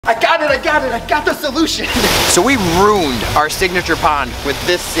I got it, I got the solution. So we ruined our signature pond with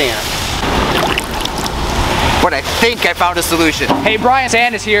this sand. But I think I found a solution. Hey Brian,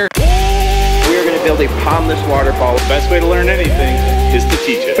 sand is here. We are gonna build a pondless waterfall. The best way to learn anything is to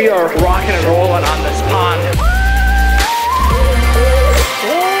teach it. We are rocking and rolling on this pond.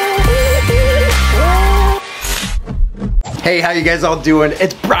 Hey, how you guys all doing?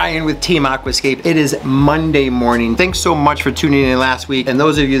 It's Brian with Team Aquascape. It is Monday morning. Thanks so much for tuning in last week. And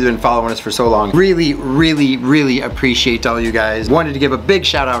those of you that have been following us for so long, really appreciate all you guys. Wanted to give a big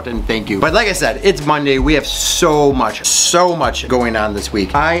shout out and thank you. But like I said, it's Monday. We have so much going on this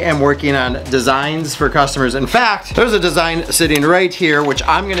week. I am working on designs for customers. In fact, there's a design sitting right here, which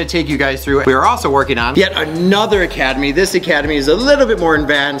I'm gonna take you guys through. We are also working on yet another academy. This academy is a little bit more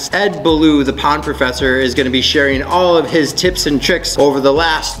advanced. Ed Ballou, the pond professor, is gonna be sharing all of his tips and tricks over the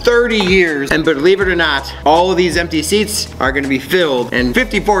last 30 years. And believe it or not, all of these empty seats are gonna be filled and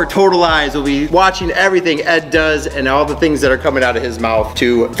 54 total eyes will be watching everything Ed does and all the things that are coming out of his mouth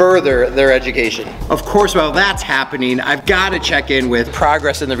to further their education. Of course, while that's happening, I've gotta check in with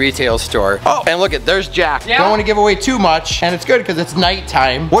progress in the retail store. Oh, and look there's Jack. Yeah. Don't wanna give away too much, and it's good because it's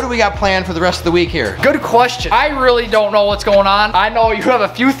nighttime. What do we got planned for the rest of the week here? Good question. I really don't know what's going on. I know you have a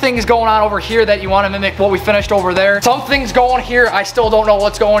few things going on over here that you want to mimic what we finished over there. Some things going here, I still don't know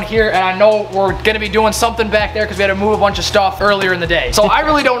what's going here, and I know we're gonna be doing something back there because we had to move a bunch of stuff earlier in the day. So I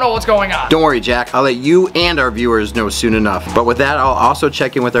really don't know what's going on. Don't worry, Jack. I'll let you and our viewers know soon enough. But with that, I'll also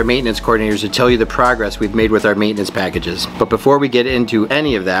check in with our maintenance coordinators to tell you the progress we've made with our maintenance packages. But before we get into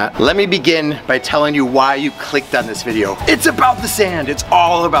any of that, let me begin by telling you why you clicked on this video. It's about the sand. It's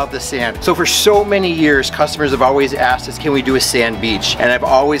all about the sand. So for so many years, customers have always asked us, can we do a sand beach? And I've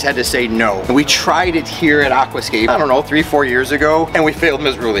always had to say no. And we tried it here at Aquascape, I don't know, 3-4 years ago, and we failed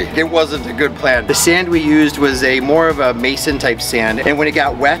miserably. It wasn't a good plan. The sand we used was more of a mason type sand, and when it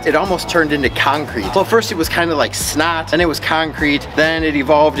got wet, it almost turned into concrete. Well, first it was kind of like snot, then it was concrete, then it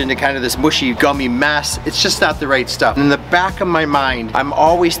evolved into kind of this mushy, gummy mess. It's just not the right stuff. And in the back of my mind, I'm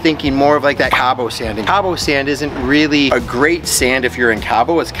always thinking more of like that Cabo sand. And Cabo sand isn't really a great sand if you're in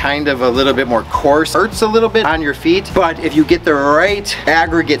Cabo. It's kind of a little bit more coarse, hurts a little bit on your feet, but if you get the right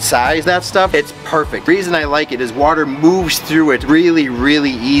aggregate size, that stuff, it's perfect. The reason I like it is water moves through it really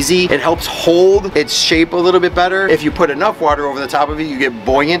easy. It helps hold its shape a little bit better. If you put enough water over the top of it, you get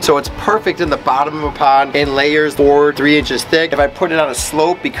buoyant. So it's perfect in the bottom of a pond in layers 4-3 inches thick. If I put it on a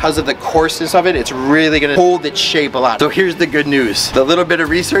slope, because of the coarseness of it, it's really gonna hold its shape a lot. So here's the good news. The little bit of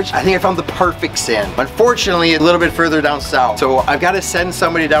research, I think I found the perfect sand. Unfortunately, a little bit further down south. So I've got to send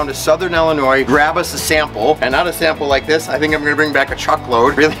somebody down to Southern Illinois, grab us a sample, and not a sample like this. I think I'm gonna bring back a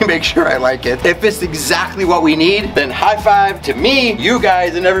truckload, really make sure I like it. If it's exactly what we need, then high five to me, you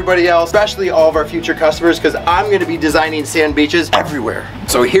guys, and everybody else, especially all of our future customers, because I'm gonna be designing sand beaches everywhere.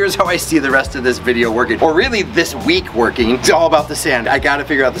 So here's how I see the rest of this video working, or really this week working. It's all about the sand. I gotta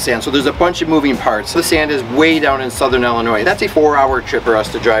figure out the sand. So there's a bunch of moving parts. The sand is way down in Southern Illinois. That's a 4-hour trip for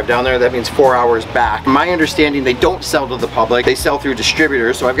us to drive down there. That means 4 hours back. My understanding, they don't sell to the public. They sell through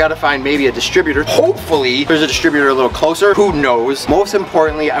distributors. So I've got to find maybe a distributor. Hopefully there's a distributor a little closer. Who knows? Most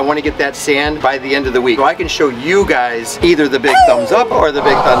importantly, I want to get that sand by the end of the week so I can show you guys either the big thumbs up or the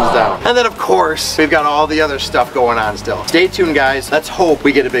big thumbs down. And then of course, we've got all the other stuff going on still. Stay tuned, guys. Let's hope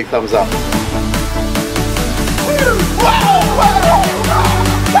we get a big thumbs up.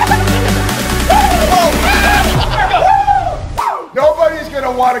 Nobody's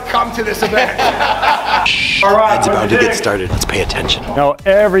gonna want to come to this event. All right, It's about to get started. Let's pay attention. Now,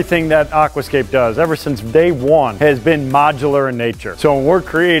 everything that Aquascape does, ever since day one, has been modular in nature. So when we're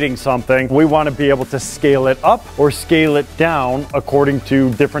creating something, we want to be able to scale it up or scale it down according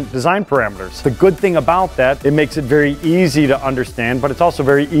to different design parameters. The good thing about that, it makes it very easy to understand, but it's also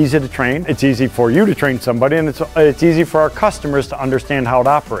very easy to train. It's easy for you to train somebody, and it's easy for our customers to understand how it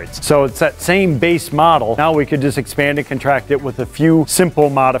operates. So it's that same base model. Now we could just expand and contract it with a few simple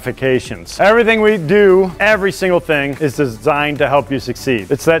modifications. Everything we do, every single thing is designed to help you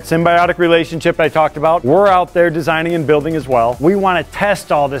succeed. It's that symbiotic relationship I talked about. We're out there designing and building as well. We want to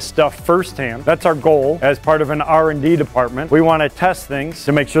test all this stuff firsthand. That's our goal as part of an R&D department. We want to test things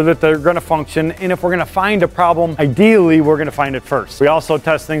to make sure that they're going to function, and if we're going to find a problem, ideally we're going to find it first. We also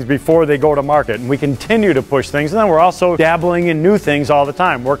test things before they go to market, and we continue to push things, and then we're also dabbling in new things all the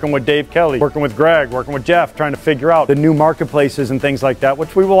time, working with Dave Kelly, working with Greg, working with Jeff, trying to figure out the new marketplaces and things like that,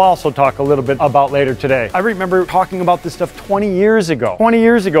 which we will also talk a little bit about later today. I remember talking about this stuff 20 years ago. 20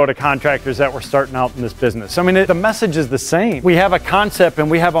 years ago to contractors that were starting out in this business. I mean, the message is the same. We have a concept and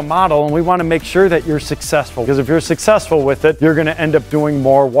we have a model, and we want to make sure that you're successful, because if you're successful with it, you're going to end up doing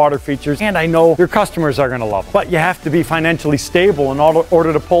more water features, and I know your customers are going to love it. But you have to be financially stable in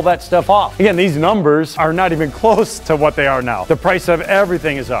order to pull that stuff off. Again, these numbers are not even close to what they are now. The price of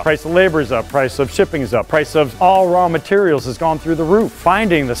everything is up. Price of labor is up. Price of shipping is up. Price of all raw materials has gone through the roof.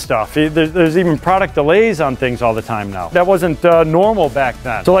 Finding the stuff. There's even product delays on things all the time now. That wasn't normal back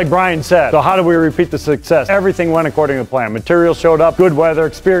then. So like Brian said, so how do we repeat the success? Everything went according to plan. Materials showed up, good weather,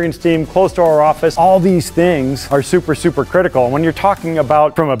 experienced team, close to our office. All these things are super, super critical. And when you're talking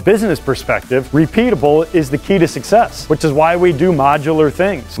about from a business perspective, repeatable is the key to success, which is why we do modular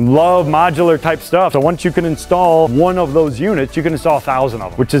things. Love modular type stuff. So once you can install one of those units, you can install 1,000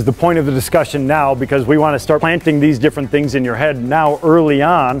 of them, which is the point of the discussion now, because we want to start planting these different things in your head now early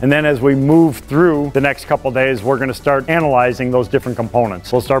on. And then as we move through the next couple days, we're going to start analyzing those different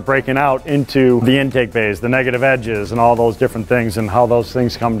components. We'll start breaking out into the intake bays, the negative edges, and all those different things and how those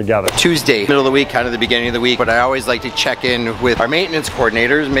things come together. Tuesday, middle of the week, kind of the beginning of the week, but I always like to check in with our maintenance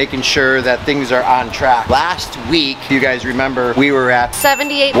coordinators, making sure that things are on track. Last week, you guys remember, we were at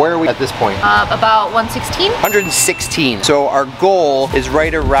 78. Where are we at this point? About 116. 116. So our goal is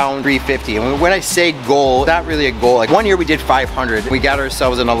right around 350. And when I say goal, not really a goal. Like one year we did 500. We got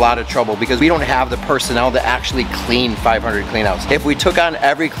ourselves in a lot of trouble because we don't have the personnel to actually clean 500 cleanouts. If we took on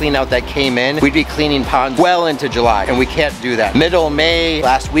every cleanout that came in, we'd be cleaning ponds well into July, and we can't do that. Middle of May,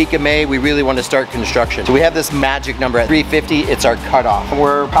 last week of May, we really want to start construction. So we have this magic number at 350. It's our cutoff.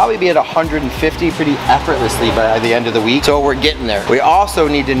 We're probably be at 150 pretty effortlessly by the end of the week. So we're getting there. We also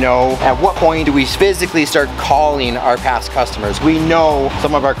need to know at what point do we physically start calling our past customers. We know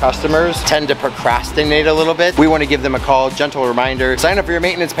some of our customers tend to procrastinate a little bit. We want to give them a call, gentle reminder, sign up for your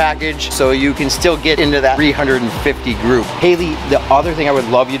maintenance package so you can still get into that 350 group. Haley, the other thing I would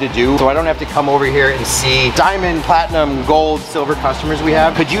love you to do, so I don't have to come over here and see diamond, platinum, gold, silver customers we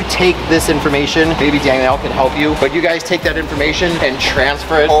have, could you take this information, maybe Danielle can help you, but you guys take that information and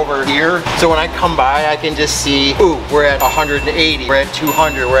transfer it over here, so when I come by I can just see, ooh, we're at 180, we're at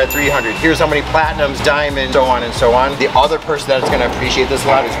 200, we're at 300, here's how many platinums, diamonds, so on and so on. The other person that's going to appreciate this a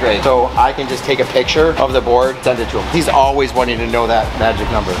lot is Greg, so I can just take a picture of the board, send it to him. He's always wanting to know that magic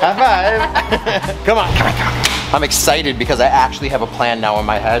number. High five. Come on, come on, come on. I'm excited because I actually have a plan now in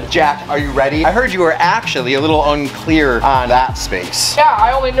my head. Jack, are you ready? I heard you were actually a little unclear on that space. Yeah,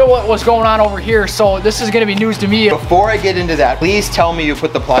 I only knew what was going on over here, so this is gonna be news to me. Before I get into that, please tell me you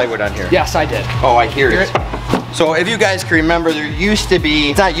put the plywood on here. Yes, I did. Oh, I hear it. So if you guys can remember, there used to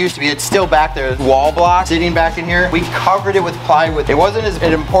be, it's not used to be, it's still back there, wall block sitting back in here. We covered it with plywood. It wasn't as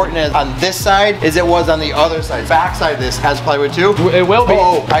important as on this side as it was on the other side. Back side of this has plywood too? It will be.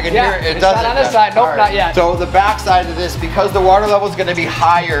 Oh, I can hear it. It doesn't. Not on this side. Nope, right. Not yet. So the back side of this, because the water level is going to be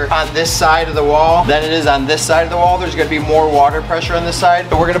higher on this side of the wall than it is on this side of the wall, there's going to be more water pressure on this side.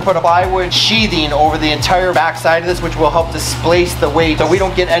 So we're going to put a plywood sheathing over the entire back side of this, which will help displace the weight so we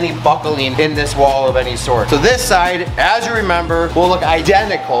don't get any buckling in this wall of any sort. So this side, as you remember, will look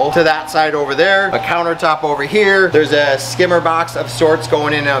identical to that side over there. A countertop over here. There's a skimmer box of sorts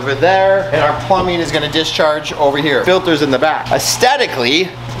going in over there. And our plumbing is going to discharge over here. Filters in the back. Aesthetically,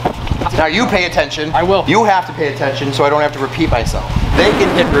 now you pay attention. I will. You have to pay attention so I don't have to repeat myself. They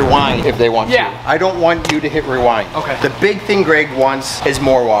can hit rewind if they want to. I don't want you to hit rewind. Okay. The big thing Greg wants is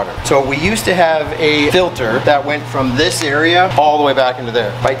more water. So we used to have a filter that went from this area all the way back into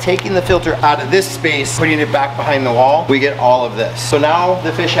there. By taking the filter out of this space, putting it back behind the wall, we get all of this. So now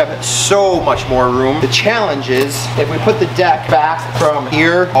the fish have so much more room. The challenge is if we put the deck back from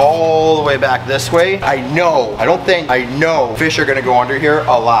here all the way back this way, I know fish are gonna go under here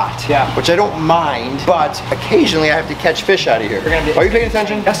a lot. Yeah. Which I don't mind, but occasionally I have to catch fish out of here. Are you paying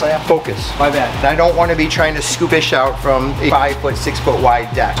attention? Yes, I am. Focus. My bad. And I don't want to be trying to scoop fish out from a 5 foot, 6 foot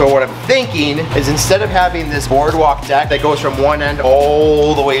wide deck. So what I'm thinking is instead of having this boardwalk deck that goes from one end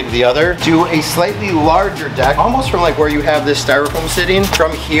all the way to the other, do a slightly larger deck, almost from like where you have this styrofoam sitting.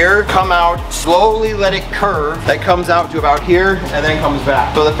 From here, come out, slowly let it curve. That comes out to about here and then comes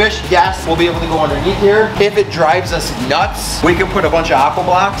back. So the fish, yes, will be able to go underneath here. If it drives us nuts, we can put a bunch of aqua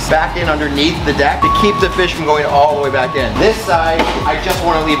blocks back in underneath the deck to keep the fish from going all the way back in. This side I just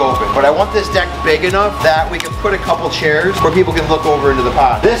want to leave open. But I want this deck big enough that we can put a couple chairs where people can look over into the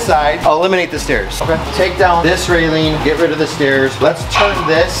pond. This side, I'll eliminate the stairs. Okay. Take down this railing, get rid of the stairs. Let's turn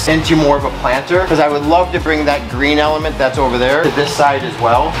this into more of a planter, because I would love to bring that green element that's over there to this side as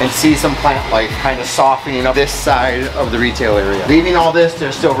well and see some plant life kind of softening up this side of the retail area. Leaving all this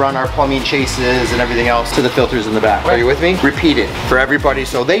to still run our plumbing chases and everything else to the filters in the back. Are you with me? Repeat it for everybody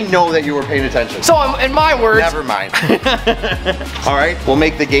so they know that you were paying attention. So in my words, never mind. All right, we'll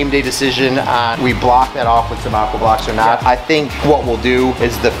make the game day decision on we block that off with some aqua blocks or not. I think what we'll do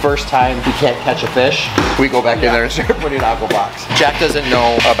is the first time we can't catch a fish, we go back in there and start putting aqua blocks. Jack doesn't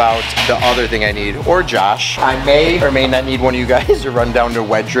know about the other thing I need, or Josh. I may or may not need one of you guys to run down to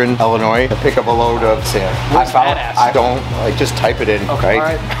Wedren, Illinois, and pick up a load of sand. I don't, like, just type it in, okay? All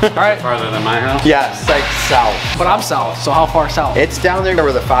right. All right. Farther than my house? Yeah, it's like south. But I'm south, so how far south? It's down there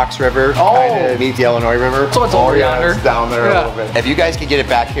where the Fox River kind of meets the Illinois River. So it's over yonder. It's down there a little bit. If you guys can get it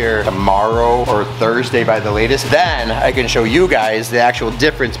back here tomorrow or Thursday by the latest, then I can show you guys the actual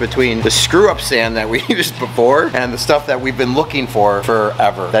difference between the screw-up sand that we used before and the stuff that we've been looking for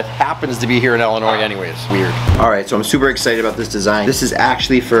forever. That happens to be here in Illinois anyways. Weird. All right, so I'm super excited about this design. This is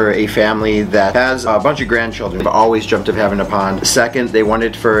actually for a family that has a bunch of grandchildren. They've always dreamt of having a pond. Second, they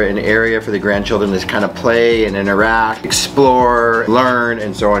wanted for an area for the grandchildren to kind of play and interact, explore, learn,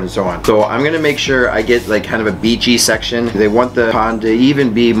 and so on and so on. So I'm gonna make sure I get like kind of a beachy section. They want the pond to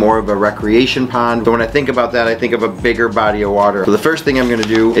even be more of a recreation pond. So when I think about that, I think of a bigger body of water. So the first thing I'm gonna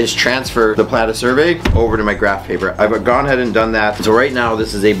do is transfer the Plata survey over to my graph paper. I've gone ahead and done that. So right now,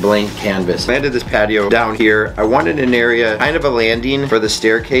 this is a blank canvas. I landed this patio down here. I wanted an area, kind of a landing for the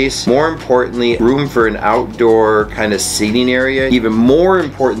staircase. More importantly, room for an outdoor kind of seating area. Even more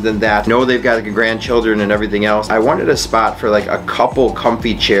important than that, know they've got like grandchildren and everything else. I wanted a spot for like a couple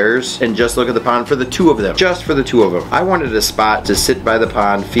comfy chairs and just look at the pond for the two of them. Just for the two of them. I wanted a spot to sit by the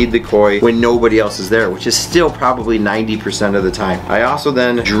pond, feed the koi when nobody else is there, which is still probably 90% of the time. I also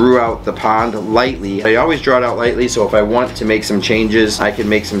then drew out the pond lightly. I always draw it out lightly, so if I want to make some changes, I can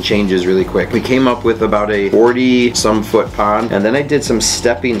make some changes really quick. We came up with about a 40-some foot pond, and then I did some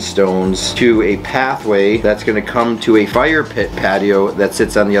stepping stones to a pathway that's gonna come to a fire pit patio that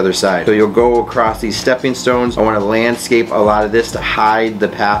sits on the other side. So you'll go across these stepping stones. I wanna landscape a lot of this to hide the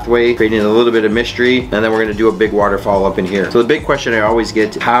pathway, creating a little bit of mystery, and then we're gonna do a big waterfall up in here. So the big question I always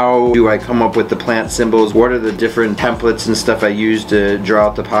get, how do I come up with the plant symbols? What are the different templates and stuff I use to draw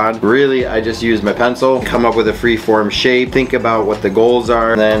out the pond? Really, I just use my pencil, come up with a free-form shape, think about what the goals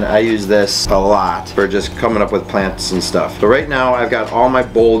are, and then I use this a lot for just coming up with plants and stuff. So right now, I've got all my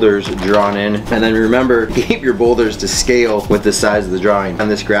boulders drawn in, and then remember, keep your boulders to scale with the size of the drawing. On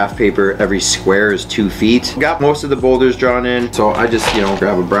this graph paper, every square is 2 feet. Got most of the boulders drawn in, so I just, you know,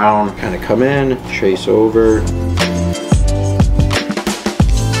 grab a brown, kind of come in, trace over.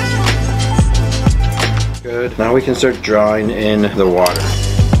 Good. Now we can start drawing in the water.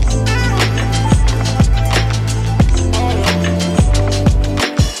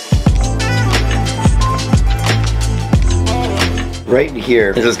 Right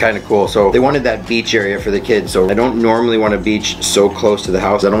here, this is kind of cool. So they wanted that beach area for the kids. So I don't normally want a beach so close to the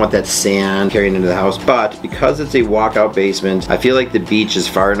house. I don't want that sand carrying into the house. But because it's a walkout basement, I feel like the beach is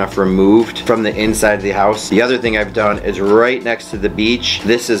far enough removed from the inside of the house. The other thing I've done is right next to the beach,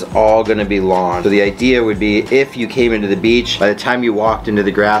 this is all gonna be lawn. So the idea would be if you came into the beach, by the time you walked into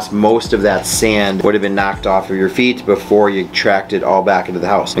the grass, most of that sand would have been knocked off of your feet before you tracked it all back into the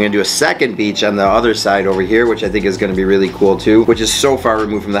house. I'm gonna do a second beach on the other side over here, which I think is gonna be really cool too, which is so far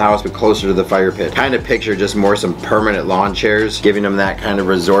removed from the house but closer to the fire pit. Kind of picture just more some permanent lawn chairs, giving them that kind of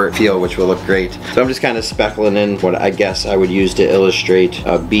resort feel, which will look great. So I'm just kind of speckling in what I guess I would use to illustrate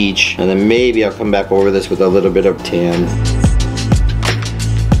a beach, and then maybe I'll come back over this with a little bit of tan.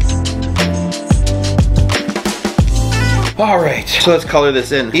 Alright, so let's color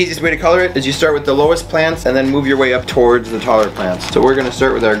this in. The easiest way to color it is you start with the lowest plants and then move your way up towards the taller plants. So we're gonna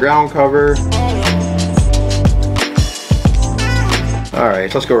start with our ground cover.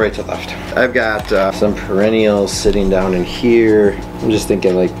 Alright, let's go right to left. I've got some perennials sitting down in here. I'm just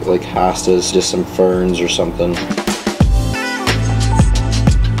thinking like hostas, just some ferns or something.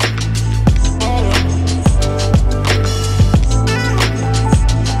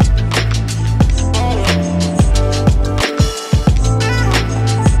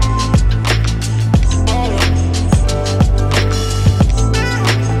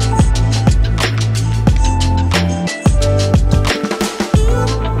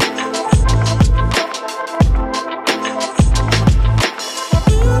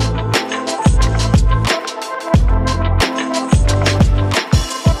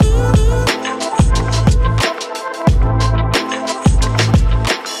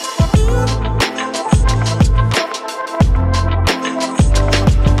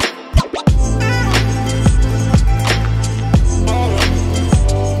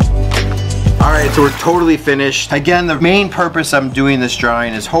 So we're totally finished. Again, the main purpose I'm doing this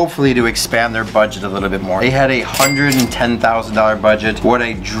drawing is hopefully to expand their budget a little bit more. They had a $110,000 budget. What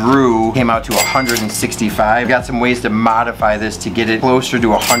I drew came out to $165,000. Got some ways to modify this to get it closer to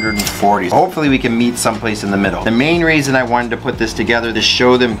 $140,000. So hopefully we can meet someplace in the middle. The main reason I wanted to put this together to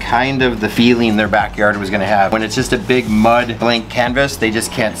show them kind of the feeling their backyard was gonna have. When it's just a big mud blank canvas, they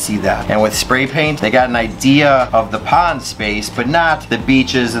just can't see that. And with spray paint, they got an idea of the pond space, but not the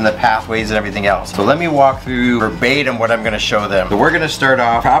beaches and the pathways and everything else. So let me walk through verbatim what I'm gonna show them. So we're gonna start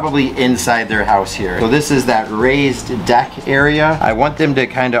off probably inside their house here. So this is that raised deck area. I want them to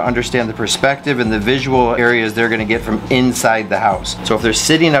kind of understand the perspective and the visual areas they're gonna get from inside the house. So if they're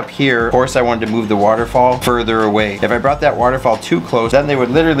sitting up here, of course I wanted to move the waterfall further away. If I brought that waterfall too close, then they would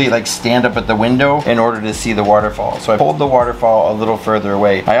literally like stand up at the window in order to see the waterfall. So I pulled the waterfall a little further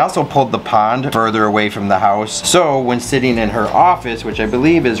away. I also pulled the pond further away from the house. So when sitting in her office, which I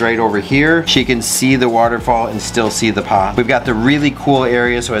believe is right over here, she can see the waterfall and still see the pond. We've got the really cool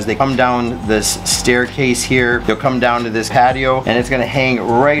area, so as they come down this staircase here, they'll come down to this patio and it's gonna hang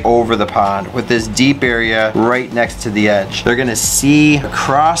right over the pond with this deep area right next to the edge. They're gonna see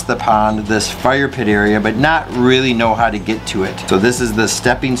across the pond this fire pit area, but not really know how to get to it. So this is the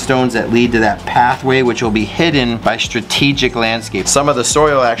stepping stones that lead to that pathway, which will be hidden by strategic landscape. Some of the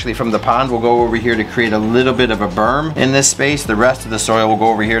soil actually from the pond will go over here to create a little bit of a berm in this space. The rest of the soil will go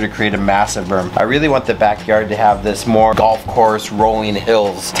over here to create a massive berm. I really want the backyard to have this more golf course, rolling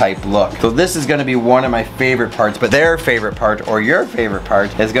hills type look. So this is gonna be one of my favorite parts, but their favorite part or your favorite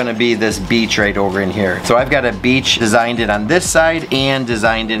part is gonna be this beach right over in here. So I've got a beach designed in on this side and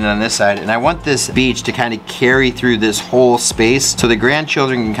designed in on this side, and I want this beach to kind of carry through this whole space so the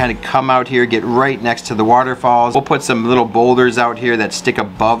grandchildren can kind of come out here, get right next to the waterfalls. We'll put some little boulders out here that stick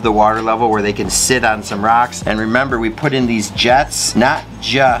above the water level where they can sit on some rocks. And remember, we put in these jets not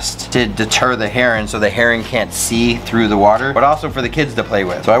just to deter the heron so the heron can't see through the water, but also for the kids to play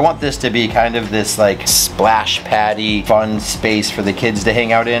with. So I want this to be kind of this like splash paddy fun space for the kids to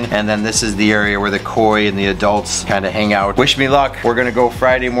hang out in, and then this is the area where the koi and the adults kind of hang out. Wish me luck. We're gonna go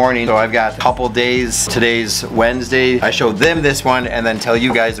Friday morning, so I've got a couple days. Today's Wednesday. I show them this one and then tell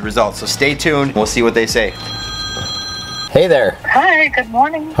you guys the results. So stay tuned. We'll see what they say. Hey there. Hi, good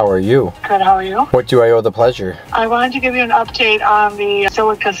morning. How are you? Good, how are you? What do I owe the pleasure? I wanted to give you an update on the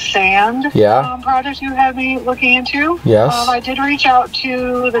silica sand project you had me looking into. Yes. I did reach out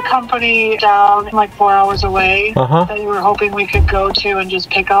to the company down like 4 hours away that you were hoping we could go to and just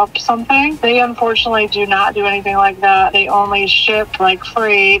pick up something. They unfortunately do not do anything like that. They only ship like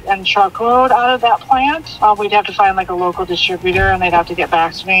freight and truckload out of that plant. We'd have to find like a local distributor and they'd have to get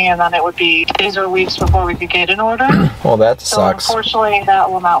back to me, and then it would be days or weeks before we could get an order. Well, that sucks. So unfortunately,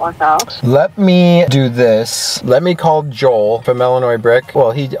 that will not work out. Let me do this. Let me call Joel from Illinois Brick.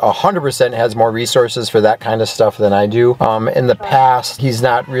 Well, he 100% has more resources for that kind of stuff than I do. In the past, he's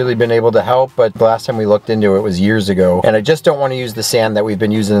not really been able to help, but the last time we looked into it was years ago. And I just don't want to use the sand that we've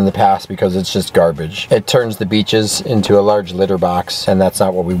been using in the past because it's just garbage. It turns the beaches into a large litter box, and that's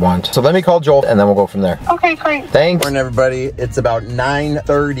not what we want. So let me call Joel, and then we'll go from there. Okay, great. Thanks. Morning, everybody. It's about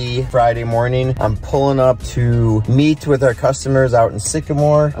 9:30 Friday morning. I'm pulling up to meet with our customers out in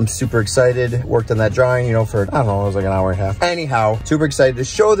Sycamore. I'm super excited. Worked on that drawing, you know, for, I don't know, it was like an hour and a half. Anyhow, super excited to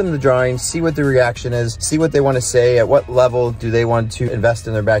show them the drawing, see what the reaction is, see what they want to say, at what level do they want to invest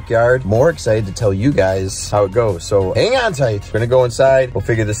in their backyard. More excited to tell you guys how it goes. So hang on tight. We're gonna go inside, we'll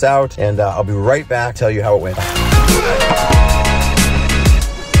figure this out, and I'll be right back, tell you how it went.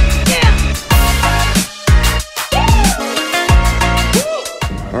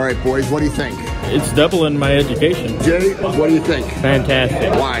 All right, boys, what do you think? It's doubling my education. Jay, what do you think?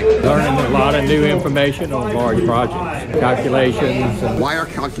 Fantastic. Why? Learning a lot of new information on large projects, calculations. And Why are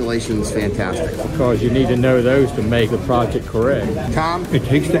calculations fantastic? because you need to know those to make the project correct. Tom, It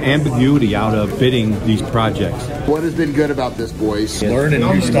takes the ambiguity out of bidding these projects. what has been good about this, boys? Learning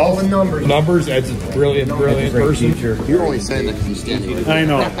new stuff. All the numbers. Numbers, as a brilliant person. You're only saying that because you stand here. I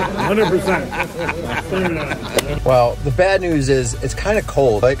know, 100%. Well, the bad news is it's kind of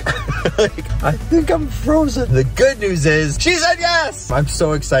cold. Like, I think I'm frozen. The good news is she said yes. I'm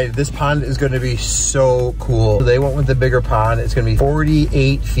so excited. This pond is going to be so cool. They went with the bigger pond. It's going to be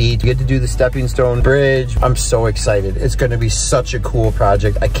 48 feet. You get to do the stepping stone bridge. I'm so excited. It's going to be such a cool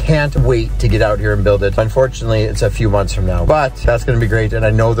project. I can't wait to get out here and build it. Unfortunately, it's a few months from now, but that's going to be great. And I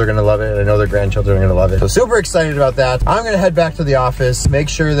know they're going to love it. And I know their grandchildren are going to love it. So super excited about that. I'm going to head back to the office, make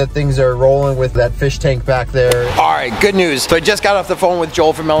sure that things are rolling with that fish tank back there. All right, good news. So I just got off the phone with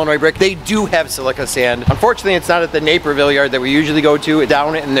Joel from Illinois Brick. They do have have silica sand. Unfortunately, it's not at the Naperville yard that we usually go to,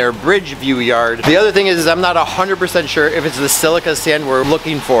 down in their Bridgeview yard. The other thing is I'm not 100% sure if it's the silica sand we're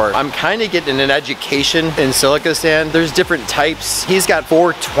looking for. I'm kind of getting an education in silica sand. There's different types. He's got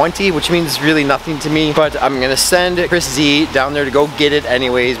 420, which means really nothing to me, but I'm gonna send Chris Z down there to go get it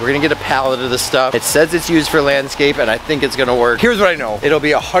anyways. We're gonna get a pallet of the stuff. It says it's used for landscape, and I think it's gonna work. Here's what I know. It'll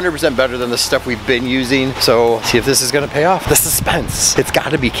be 100% better than the stuff we've been using, so see if this is gonna pay off. The suspense. It's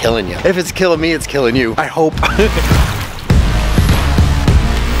gotta be killing you. If it's killing me, it's killing you. I hope.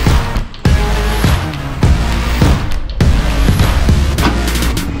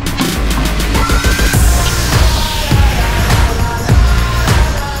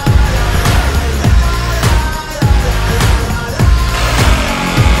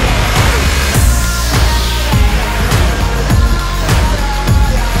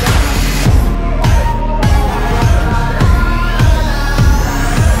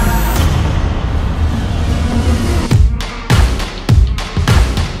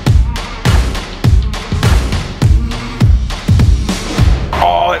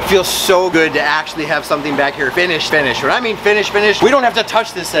 Feels so good to actually have something back here finished. When I mean finished, we don't have to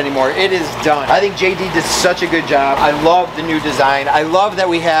touch this anymore. It is done. I think JD did such a good job. I love the new design. I love that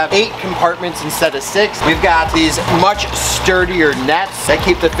we have 8 compartments instead of 6. We've got these much sturdier nets that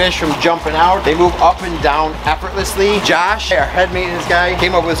keep the fish from jumping out. They move up and down effortlessly. Josh, our head maintenance guy,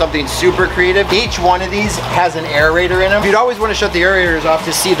 came up with something super creative. Each one of these has an aerator in them. You'd always want to shut the aerators off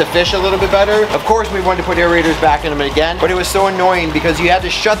to see the fish a little bit better. Of course, we wanted to put aerators back in them again, but it was so annoying because you had to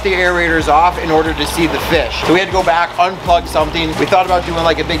shut the aerators off in order to see the fish. So we had to go back, unplug something. We thought about doing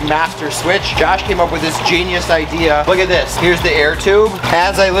like a big master switch. Josh came up with this genius idea. Look at this. Here's the air tube.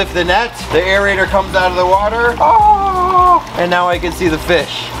 As I lift the net, the aerator comes out of the water. Oh, and now I can see the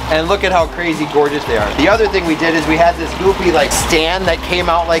fish. And look at how crazy gorgeous they are. The other thing we did is we had this goofy like stand that came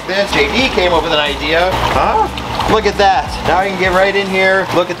out like this. JD came up with an idea. Huh? Look at that. Now you can get right in here,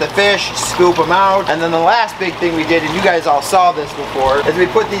 look at the fish, scoop them out. And then the last big thing we did, and you guys all saw this before, is we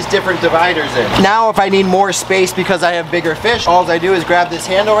put these different dividers in. Now if I need more space because I have bigger fish, all I do is grab this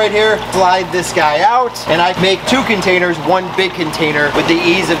handle right here, slide this guy out, and I make 2 containers, 1 big container with the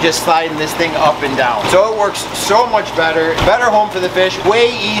ease of just sliding this thing up and down. So it works so much better. Better home for the fish,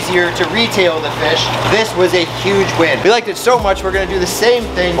 way easier to retail the fish. This was a huge win. We liked it so much, we're gonna do the same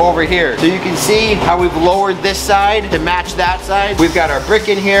thing over here. So you can see how we've lowered this side to match that side. We've got our brick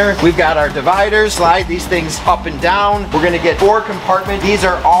in here. We've got our dividers. Slide these things up and down. We're gonna get 4 compartments. These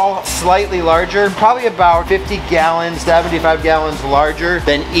are all slightly larger, probably about 50 gallons, 75 gallons larger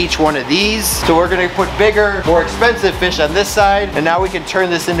than each one of these. So we're gonna put bigger, more expensive fish on this side, and now we can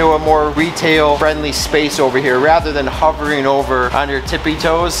turn this into a more retail friendly space over here rather than hovering over on your tippy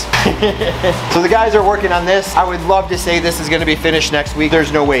toes. So the guys are working on this. I would love to say this is gonna be finished next week.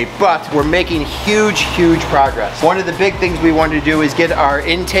 There's no way, but we're making huge progress. One of the big things we wanted to do is get our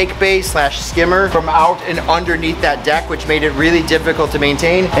intake bay / skimmer from out and underneath that deck, which made it really difficult to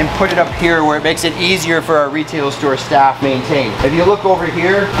maintain, and put it up here where it makes it easier for our retail store staff maintain. If you look over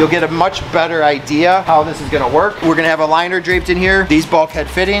here, you'll get a much better idea how this is gonna work. We're gonna have a liner draped in here. These bulkhead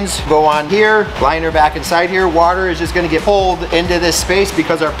fittings go on here, liner back inside here. Water is just gonna get pulled into this space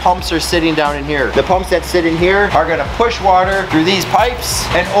because our pumps are sitting down in here. The pumps that sit in here are gonna push water through these pipes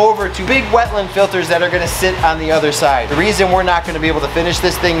and over to big wetland filters that are gonna sit on the other side. The reason we're not going to be able to finish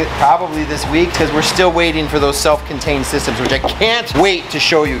this thing probably this week is because we're still waiting for those self-contained systems, which I can't wait to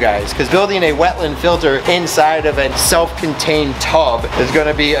show you guys, because building a wetland filter inside of a self-contained tub is going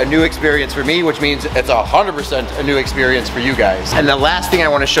to be a new experience for me, which means it's 100% a new experience for you guys. And the last thing I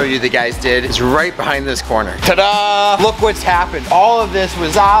want to show you the guys did is right behind this corner. Ta-da! Look what's happened. All of this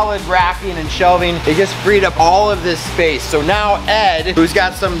was solid racking and shelving. It just freed up all of this space. So now Ed, who's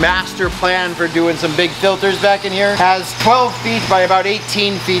got some master plan for doing some big filters back in here, has 12 feet by about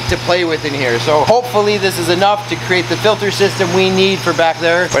 18 feet to play with in here. So hopefully this is enough to create the filter system we need for back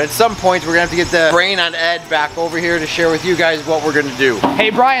there. But at some point we're gonna have to get the brain on Ed back over here to share with you guys what we're gonna do. Hey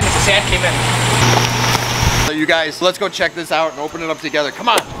Brian, the sand came in. So you guys, let's go check this out and open it up together. Come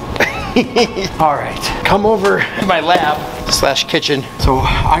on. All right, come over to my lab / kitchen. So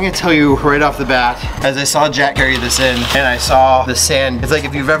I'm gonna tell you right off the bat, as I saw Jack carry this in and I saw the sand, it's like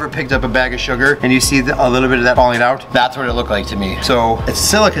if you've ever picked up a bag of sugar and you see a little bit of that falling out, that's what it looked like to me. So it's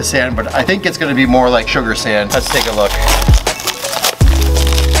silica sand, but I think it's gonna be more like sugar sand. Let's take a look.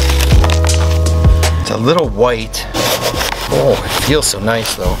 It's a little white. Oh, it feels so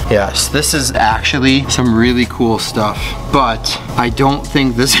nice though. Yes, this is actually some really cool stuff, but I don't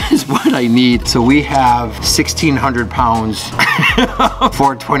think this is what I need. So we have 1,600 pounds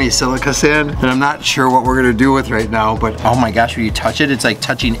 420 silica sand, and I'm not sure what we're gonna do with right now, but oh my gosh, when you touch it, it's like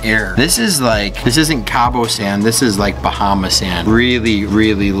touching air. This isn't Cabo sand, this is like Bahama sand. Really,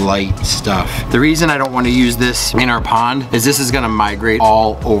 really light stuff. The reason I don't want to use this in our pond is this is gonna migrate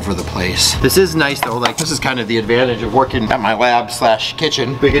all over the place. This is nice though, like this is kind of the advantage of working at my lab /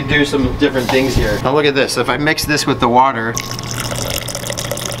 kitchen. We can do some different things here. Now look at this, if I mix this with the water,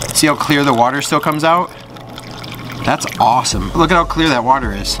 see how clear the water still comes out? That's awesome. Look at how clear that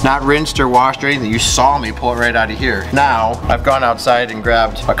water is. Not rinsed or washed or anything. You saw me pull it right out of here. Now, I've gone outside and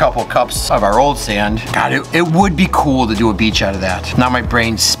grabbed a couple cups of our old sand. God, it would be cool to do a beach out of that. Now my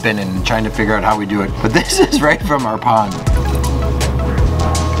brain's spinning and trying to figure out how we do it. But this is right from our pond.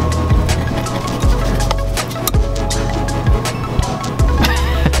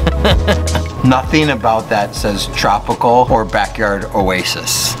 Nothing about that says tropical or backyard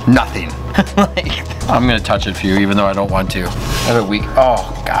oasis. Nothing. Like, I'm gonna touch it for you even though I don't want to. I have a weak,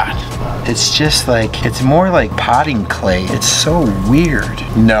 oh God. It's just like, it's more like potting clay. It's so weird.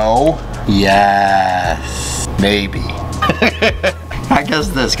 No, yes, maybe. I guess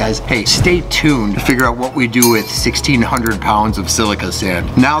this, guys. Hey, stay tuned to figure out what we do with 1,600 pounds of silica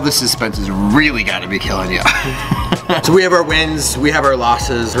sand. Now the suspense has really got to be killing you. So we have our wins, we have our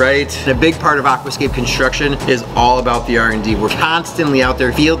losses, right? And a big part of Aquascape construction is all about the R&D. We're constantly out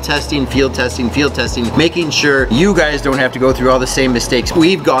there field testing, making sure you guys don't have to go through all the same mistakes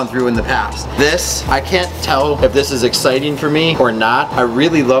we've gone through in the past. This, I can't tell if this is exciting for me or not. I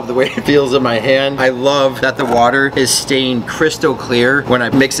really love the way it feels in my hand. I love that the water is staying crystal clear when I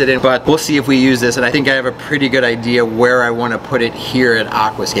mix it in, but we'll see if we use this, and I think I have a pretty good idea where I want to put it here at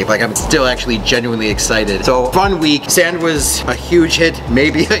Aquascape. Like, I'm still actually genuinely excited. So, fun week. Sand was a huge hit,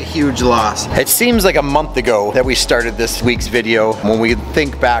 maybe a huge loss. It seems like a month ago that we started this week's video. When we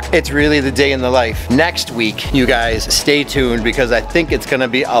think back, it's really the day in the life. Next week, you guys, stay tuned because I think it's gonna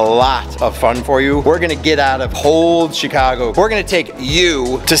be a lot of fun for you. We're gonna get out of cold Chicago. We're gonna take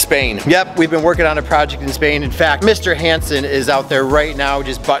you to Spain. Yep, we've been working on a project in Spain. In fact, Mr. Hansen is out there right now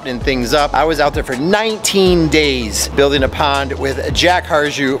just buttoning things up. I was out there for 19 days building a pond with Jack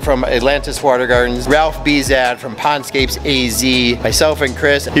Harju from Atlantis Water Gardens, Ralph Bezad from Pondscapes AZ, myself and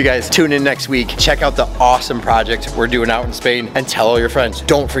Chris. You guys tune in next week. Check out the awesome project we're doing out in Spain and tell all your friends.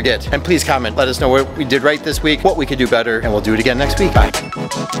 Don't forget. And please comment. Let us know what we did right this week, what we could do better, and we'll do it again next week.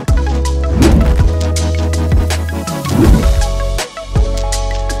 Bye.